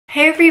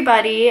Hey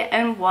everybody,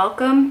 and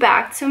welcome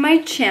back to my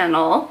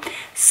channel.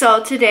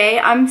 So today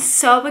I'm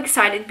so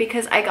excited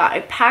because I got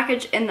a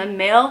package in the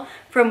mail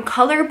from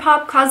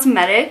Colourpop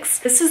Cosmetics.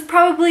 This is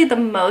probably the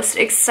most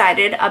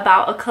excited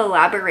about a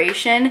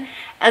collaboration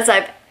as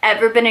I've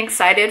ever been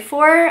excited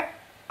for.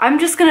 I'm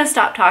just gonna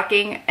stop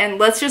talking and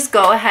let's just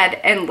go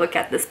ahead and look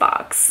at this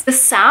box. The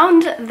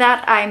sound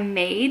that I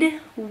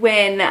made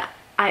when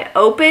I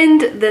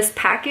opened this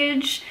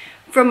package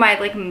from my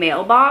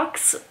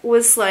mailbox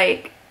was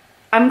like,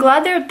 I'm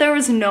glad there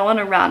was no one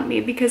around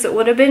me because it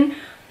would have been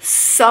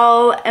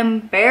so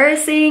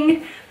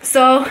embarrassing.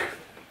 So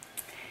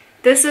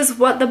this is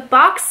what the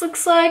box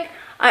looks like.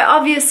 I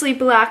obviously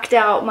blacked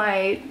out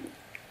my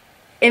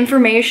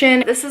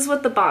information. This is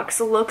what the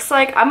box looks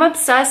like. I'm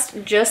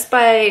obsessed just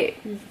by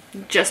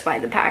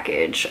the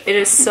package. It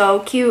is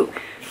so cute.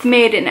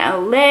 Made in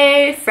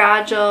LA,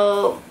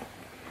 fragile,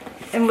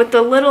 and with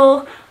the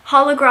little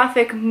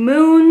holographic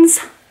moons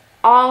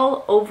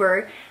all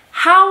over.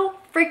 How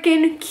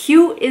freaking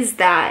cute is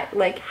that?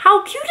 Like,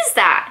 how cute is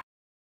that?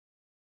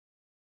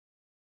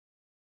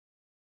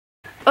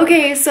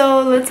 Okay,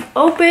 so let's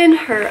open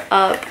her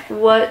up.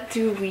 What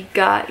do we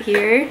got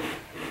here?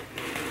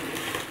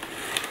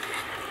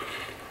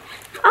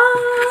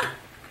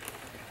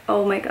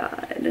 Oh my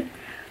god.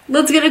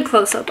 Let's get a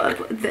close-up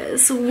of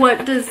this.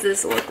 What does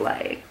this look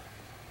like?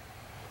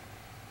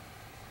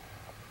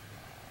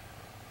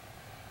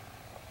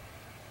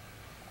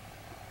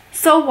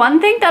 So one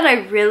thing that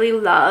I really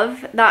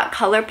love that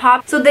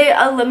Colourpop, so they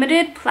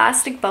eliminated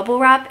plastic bubble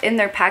wrap in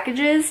their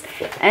packages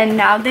and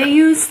now they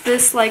use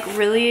this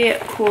really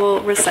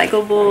cool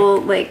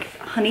recyclable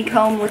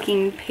honeycomb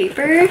looking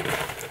paper.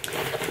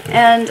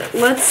 And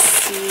let's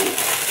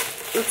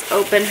see, let's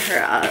open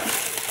her up.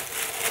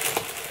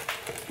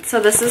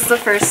 So this is the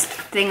first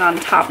thing on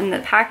top in the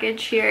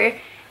package here.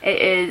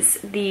 It is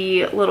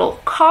the little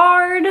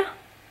card.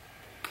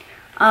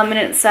 And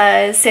it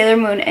says, Sailor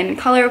Moon and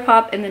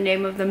Colourpop, in the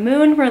name of the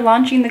moon, we're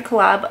launching the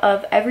collab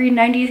of every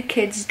 90s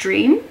kid's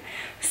dream.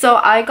 So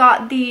I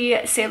got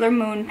the Sailor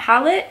Moon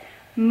palette,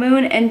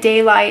 Moon and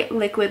Daylight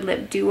liquid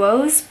lip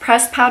duos,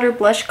 pressed powder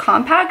blush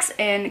compacts,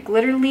 and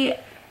glitterly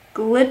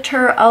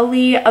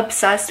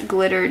obsessed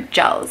glitter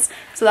gels.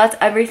 So that's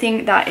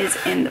everything that is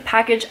in the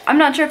package. I'm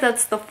not sure if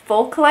that's the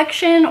full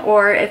collection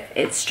or if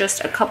it's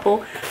just a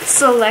couple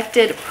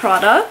selected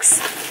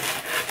products.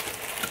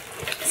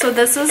 So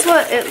this is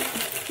what it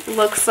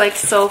looks like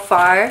so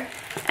far,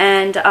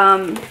 and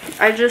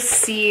I just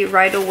see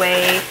right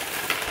away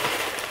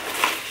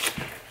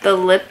the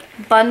lip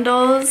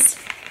bundles,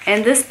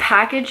 and this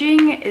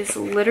packaging is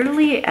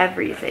literally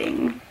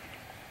everything.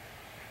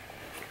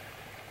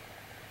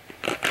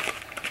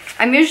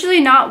 I'm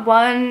usually not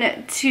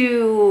one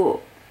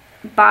to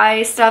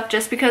buy stuff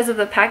just because of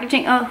the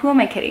packaging. Oh, who am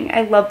I kidding?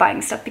 I love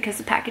buying stuff because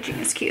the packaging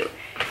is cute.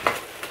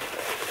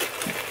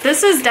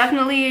 This is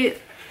definitely,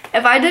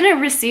 if I didn't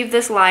receive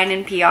this line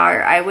in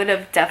PR, I would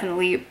have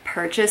definitely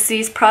purchased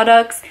these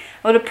products.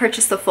 I would have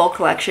purchased the full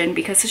collection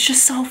because it's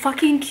just so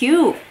fucking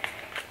cute.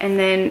 And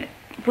then,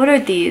 what are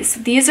these?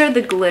 These are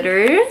the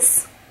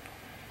glitters.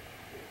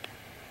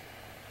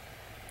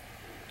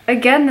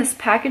 Again, this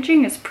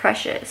packaging is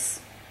precious.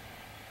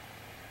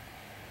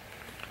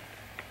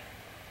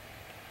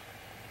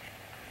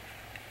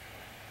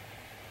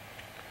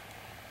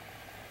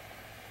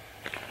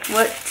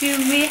 What do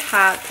we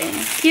have in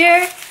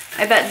here?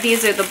 I bet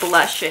these are the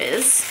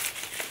blushes.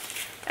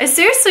 I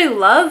seriously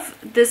love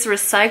this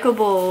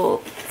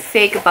recyclable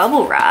fake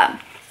bubble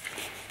wrap.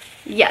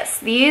 Yes,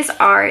 these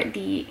are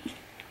the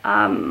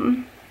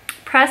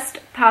pressed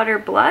powder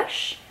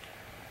blush.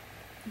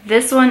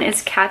 This one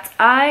is Cat's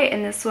Eye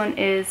and this one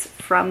is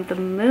From the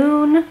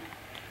Moon.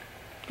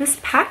 This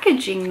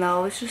packaging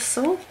though is just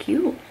so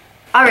cute.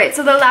 Alright,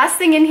 so the last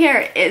thing in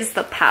here is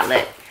the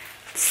palette.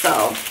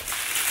 So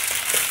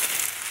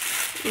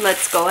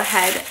let's go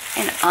ahead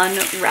and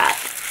unwrap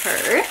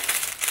her.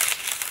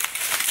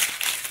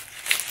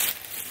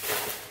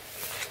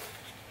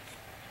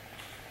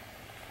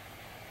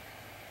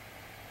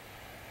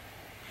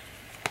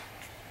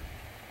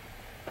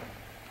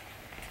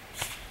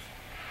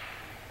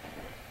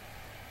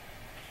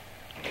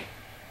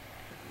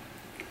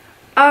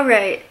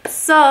 Alright,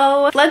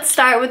 so let's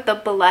start with the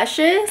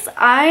blushes.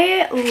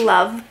 I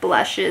love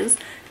blushes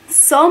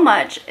so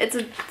much. It's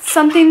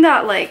something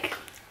that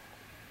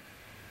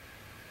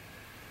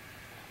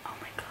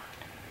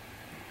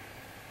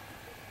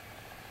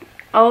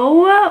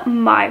oh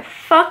my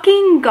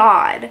fucking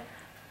god.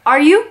 Are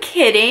you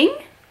kidding?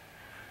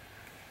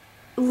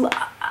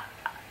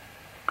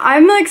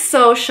 I'm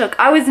so shook.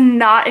 I was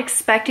not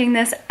expecting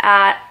this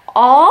at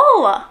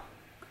all.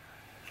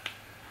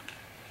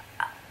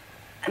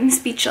 I'm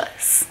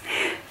speechless.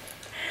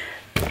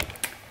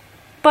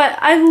 But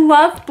I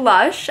love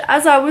blush,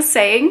 as I was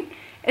saying.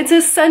 It's an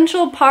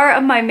essential part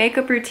of my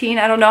makeup routine.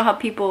 I don't know how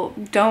people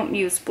don't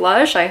use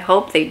blush. I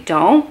hope they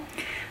don't.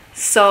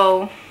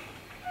 So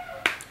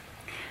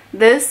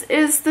this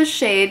is the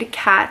shade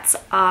Cat's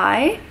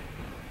Eye,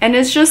 and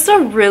it's just a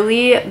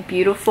really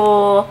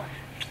beautiful,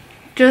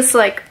 just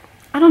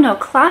I don't know,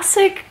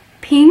 classic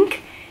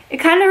pink. It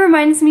kind of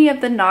reminds me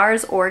of the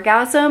NARS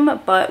Orgasm,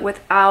 but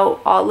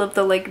without all of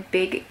the like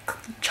big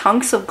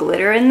chunks of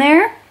glitter in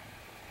there.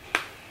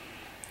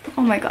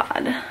 Oh my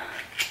god.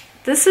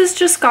 This has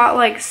just got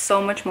like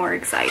so much more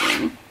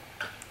exciting.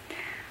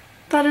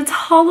 That it's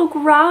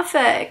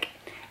holographic.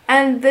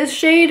 And this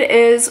shade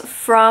is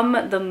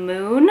From the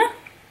Moon.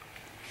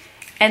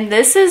 And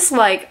this is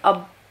like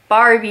a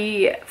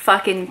Barbie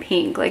fucking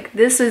pink. Like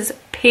this is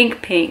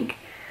pink pink.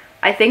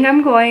 I think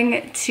I'm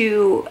going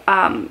to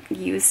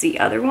use the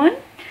other one.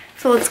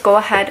 So let's go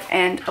ahead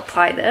and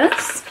apply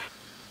this.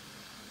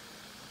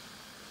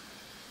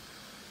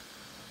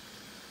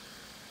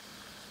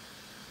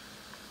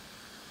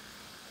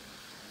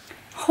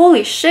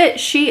 Holy shit,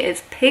 she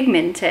is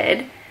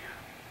pigmented.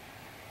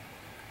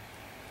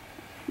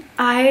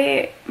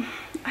 I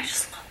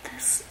just love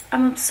this.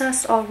 I'm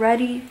obsessed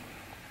already.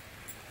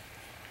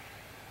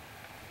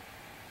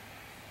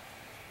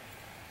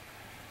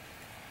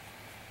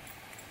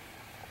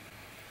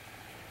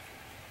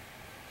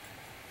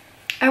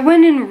 I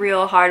went in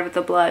real hard with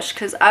the blush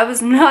because I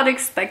was not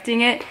expecting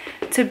it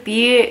to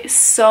be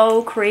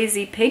so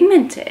crazy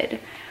pigmented.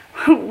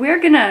 We're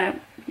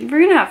gonna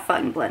have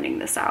fun blending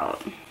this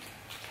out.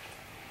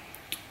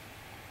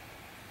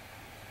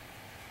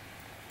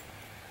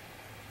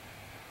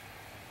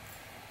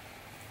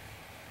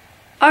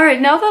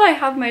 Alright, now that I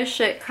have my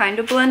shit kind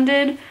of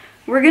blended,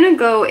 we're gonna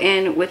go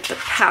in with the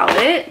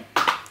palette.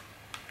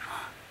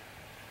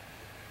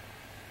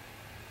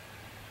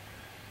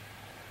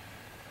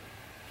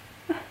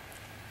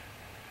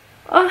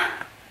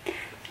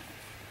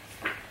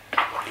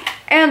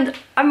 And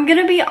I'm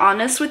gonna be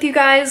honest with you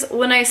guys,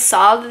 when I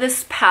saw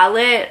this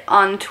palette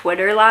on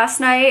Twitter last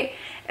night,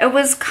 it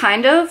was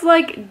kind of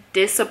like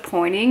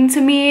disappointing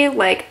to me.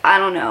 Like, I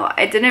don't know,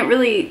 I didn't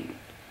really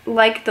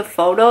like the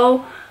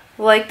photo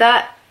like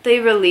that they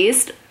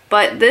released,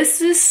 but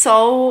this is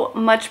so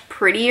much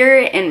prettier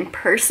in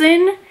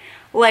person.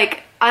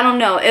 Like, I don't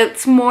know,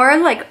 it's more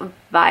like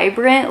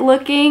vibrant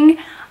looking.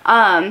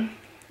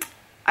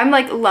 I'm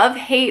like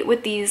love-hate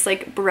with these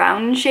like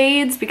brown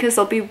shades because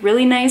they'll be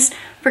really nice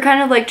for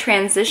kind of like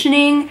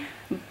transitioning,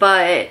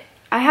 but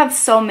I have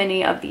so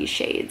many of these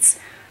shades.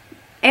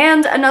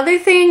 And another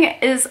thing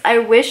is I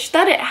wish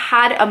that it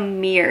had a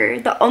mirror.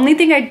 The only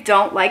thing I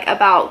don't like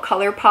about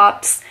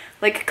Colourpop's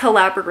like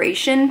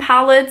collaboration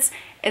palettes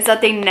is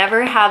that they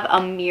never have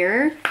a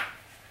mirror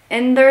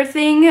in their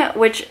thing,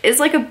 which is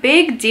like a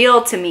big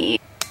deal to me.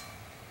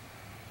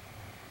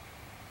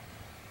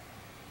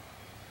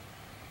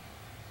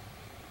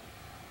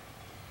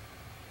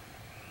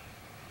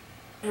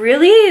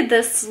 Really,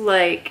 this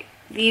like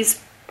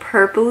these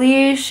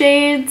purpley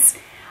shades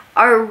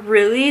are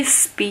really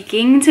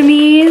speaking to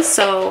me,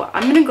 so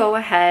I'm gonna go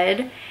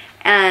ahead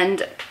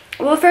and,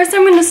 well, first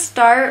I'm gonna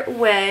start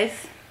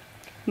with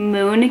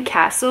Moon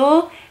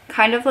Castle.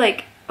 Kind of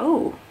like,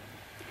 oh,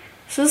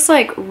 this is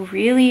like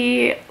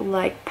really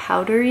like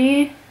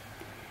powdery.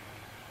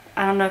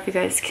 I don't know if you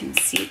guys can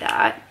see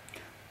that.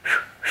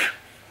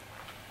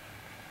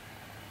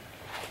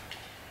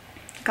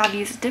 Gotta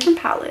use a different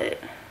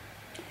palette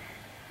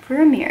for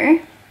a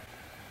mirror.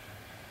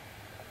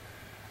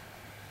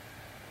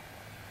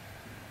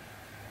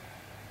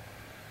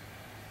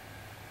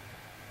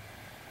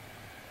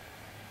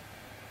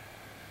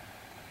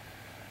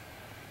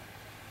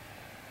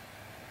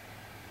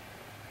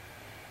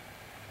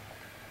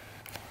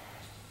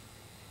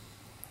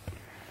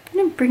 I'm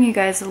gonna bring you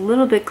guys a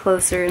little bit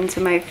closer into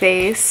my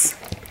face,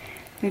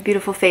 my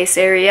beautiful face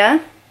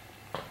area.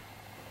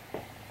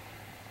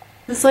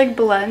 This like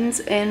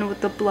blends in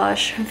with the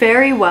blush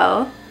very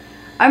well.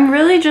 I'm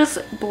really just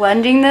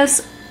blending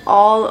this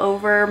all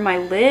over my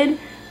lid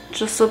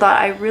just so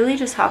that I really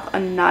just have a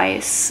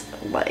nice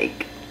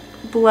like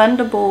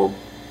blendable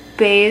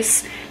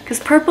base,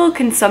 because purple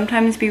can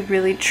sometimes be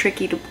really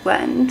tricky to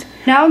blend.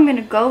 Now I'm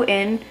gonna go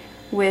in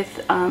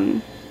with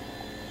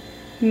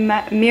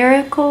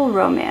Miracle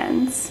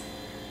Romance.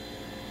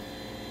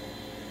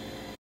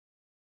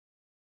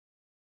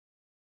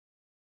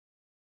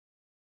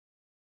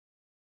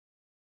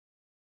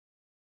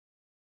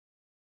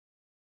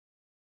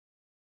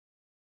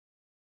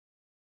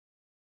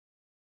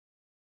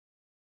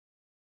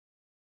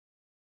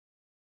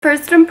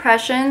 First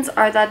impressions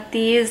are that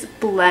these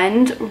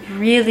blend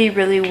really,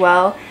 really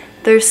well.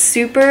 They're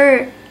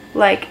super,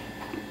 like,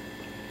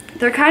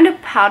 they're kind of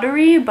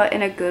powdery, but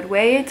in a good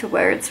way, to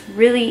where it's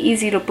really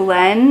easy to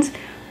blend,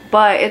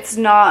 but it's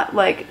not,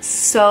 like,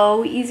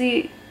 so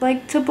easy,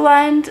 like, to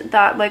blend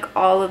that, like,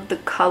 all of the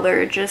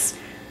color just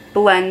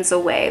blends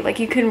away. Like,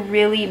 you can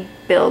really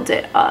build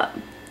it up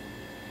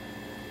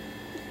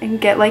and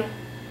get, like,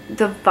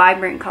 the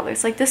vibrant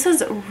colors. Like, this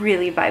is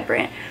really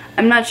vibrant.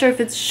 I'm not sure if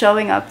it's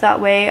showing up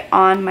that way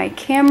on my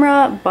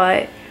camera,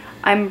 but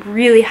I'm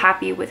really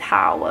happy with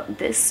how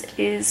this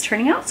is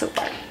turning out so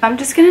far. I'm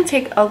just gonna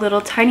take a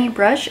little tiny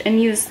brush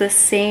and use the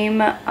same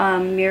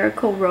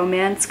Miracle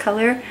Romance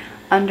color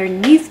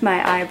underneath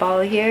my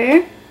eyeball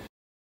here.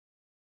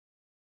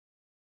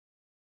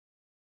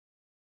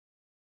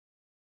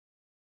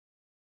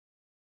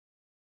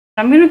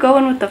 I'm gonna go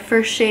in with the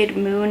first shade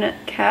Moon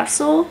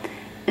Castle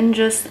and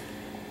just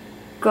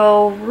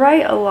go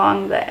right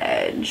along the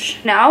edge.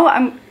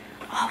 Now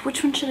oh,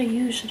 which one should I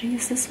use? Should I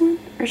use this one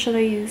or should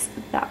I use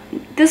that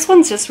one? This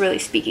one's just really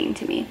speaking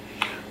to me.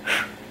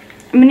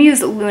 I'm gonna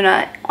use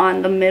Luna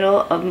on the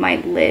middle of my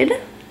lid.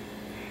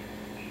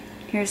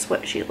 Here's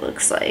what she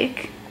looks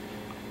like.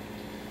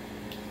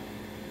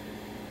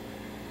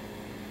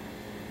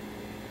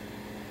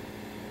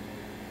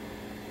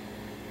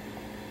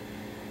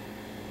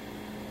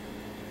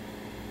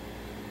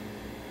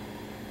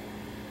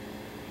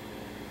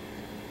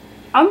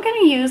 I'm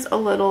gonna use a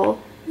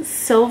little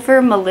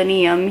Silver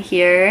Millennium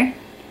here.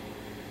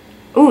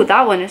 Ooh,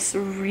 that one is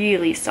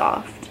really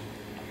soft.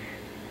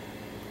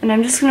 And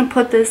I'm just gonna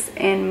put this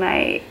in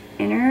my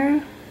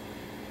inner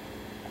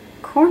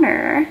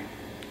corner.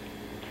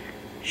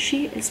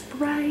 She is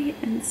bright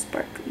and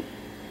sparkly.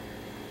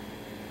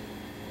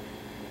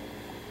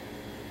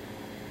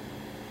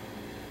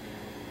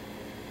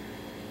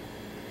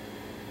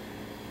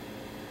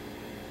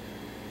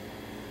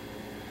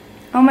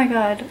 Oh my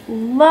god,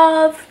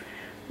 love,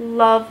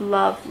 love,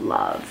 love,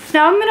 love.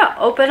 Now I'm gonna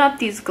open up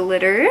these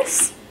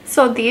glitters.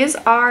 So these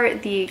are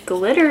the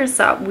glitters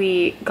that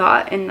we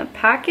got in the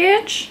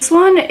package. This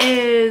one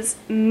is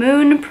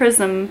Moon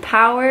Prism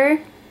Power,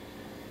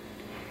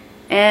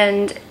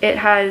 and it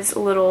has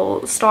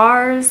little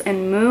stars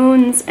and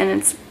moons, and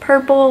it's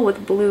purple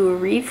with blue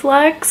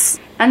reflex.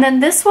 And then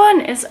this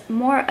one is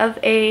more of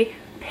a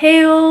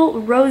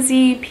pale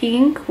rosy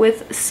pink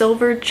with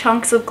silver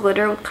chunks of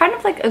glitter with kind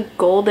of like a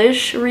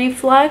goldish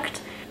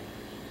reflect.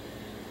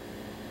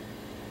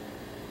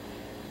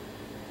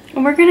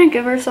 And we're gonna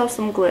give ourselves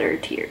some glitter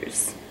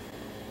tears.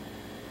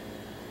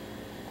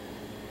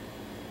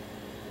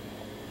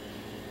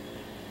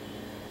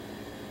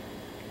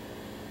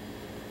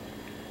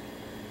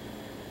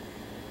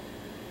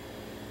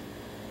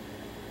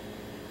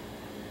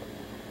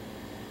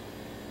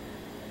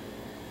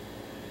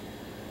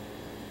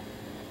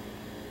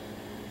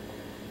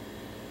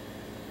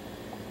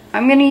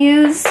 I'm gonna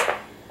use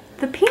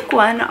the pink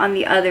one on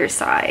the other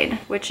side,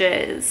 which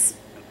is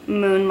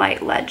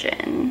Moonlight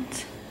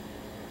Legend.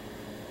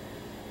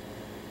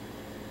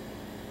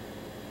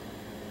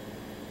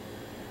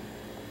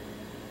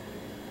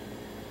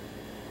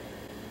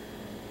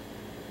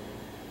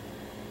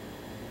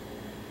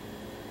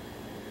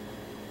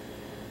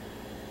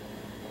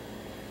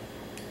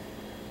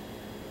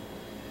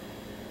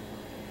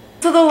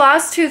 So the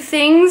last two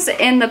things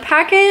in the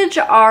package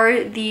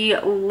are the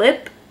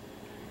lip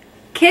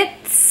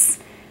kits.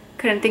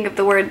 Couldn't think of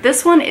the word.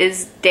 This one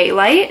is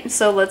Daylight,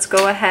 so let's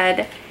go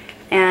ahead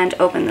and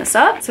open this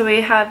up. So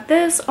we have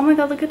this. Oh my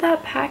god, look at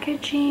that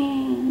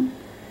packaging.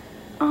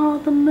 Oh,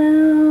 the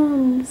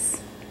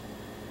moons.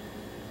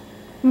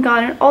 We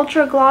got an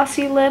ultra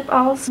glossy lip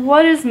also.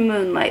 What does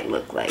Moonlight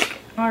look like?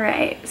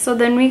 Alright, so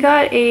then we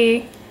got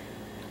a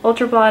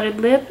ultra blotted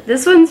lip.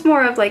 This one's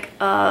more of like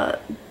a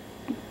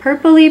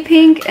purpley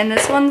pink, and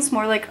this one's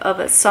more like of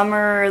a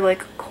summer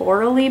like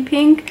corally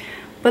pink,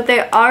 but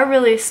they are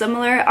really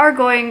similar. Are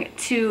going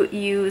to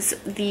use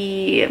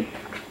the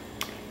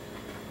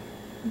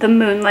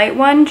Moonlight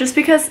one just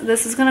because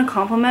this is going to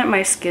complement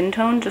my skin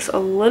tone just a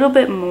little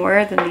bit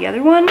more than the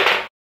other one.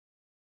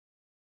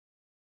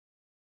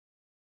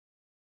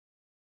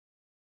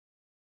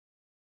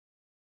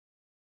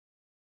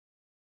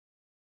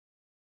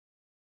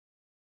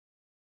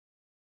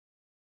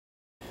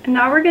 And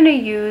now we're going to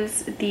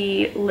use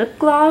the lip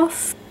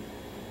gloss.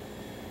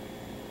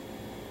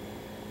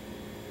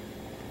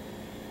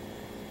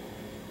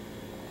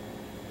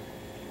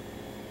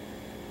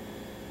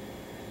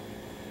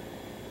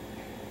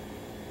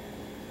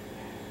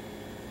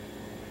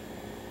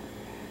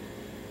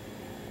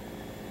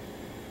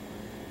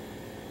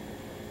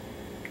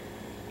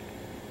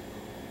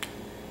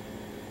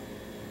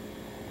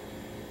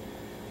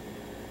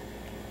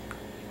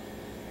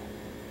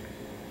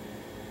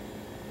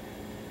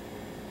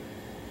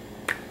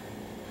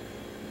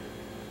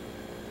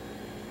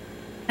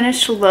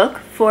 Finished look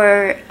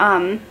for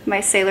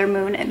my Sailor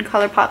Moon and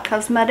Colourpop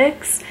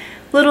Cosmetics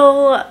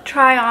little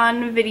try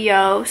on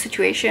video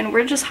situation.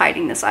 We're just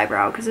hiding this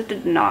eyebrow because it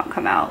did not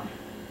come out.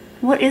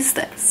 What is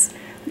this?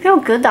 Look how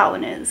good that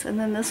one is. And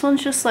then this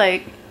one's just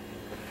like,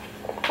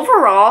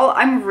 overall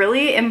I'm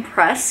really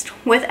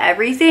impressed with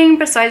everything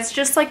besides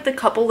just like the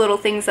couple little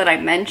things that I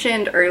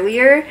mentioned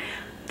earlier.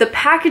 The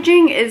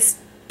packaging is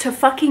to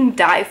fucking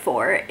die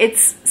for.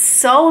 It's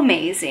so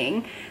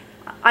amazing.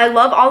 I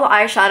love all the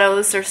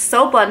eyeshadows. They're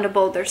so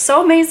blendable. They're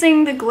so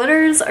amazing. The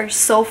glitters are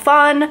so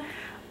fun.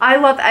 I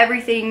love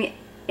everything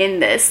in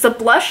this. The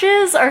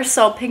blushes are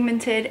so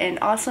pigmented and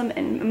awesome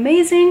and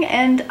amazing,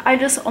 and I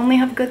just only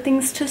have good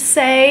things to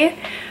say.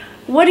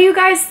 What do you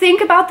guys think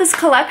about this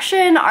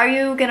collection? Are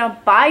you gonna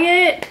buy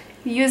it?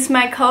 Use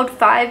my code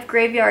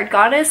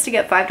 5GraveyardGoddess to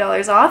get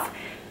 $5 off.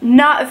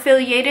 Not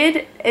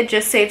affiliated. It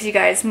just saves you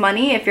guys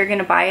money if you're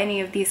gonna buy any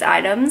of these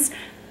items.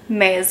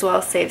 May as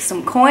well save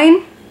some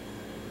coin.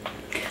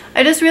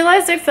 I just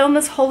realized I filmed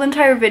this whole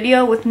entire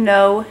video with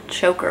no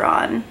choker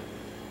on.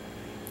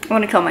 I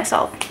want to kill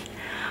myself.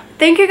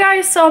 thank you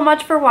guys so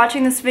much for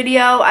watching this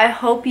video. I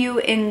hope you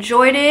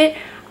enjoyed it.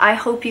 I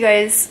hope you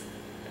guys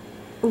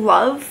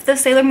love the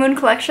Sailor Moon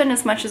collection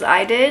as much as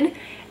I did.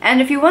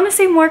 And if you want to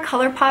see more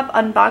Colourpop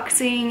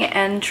unboxing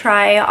and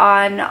try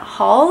on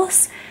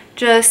hauls,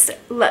 just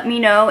let me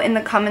know in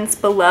the comments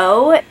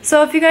below.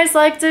 So if you guys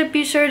liked it,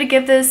 be sure to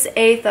give this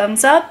a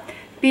thumbs up.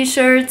 Be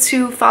sure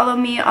to follow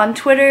me on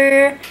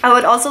Twitter. I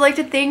would also like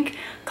to thank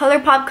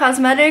Colourpop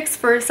Cosmetics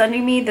for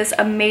sending me this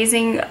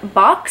amazing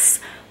box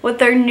with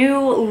their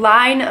new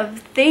line of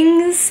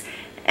things.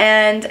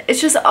 And it's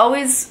just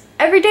always,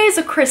 every day is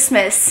a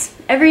Christmas.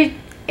 Every day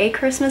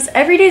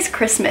is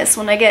Christmas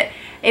when I get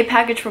a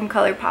package from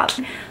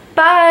Colourpop.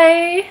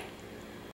 Bye!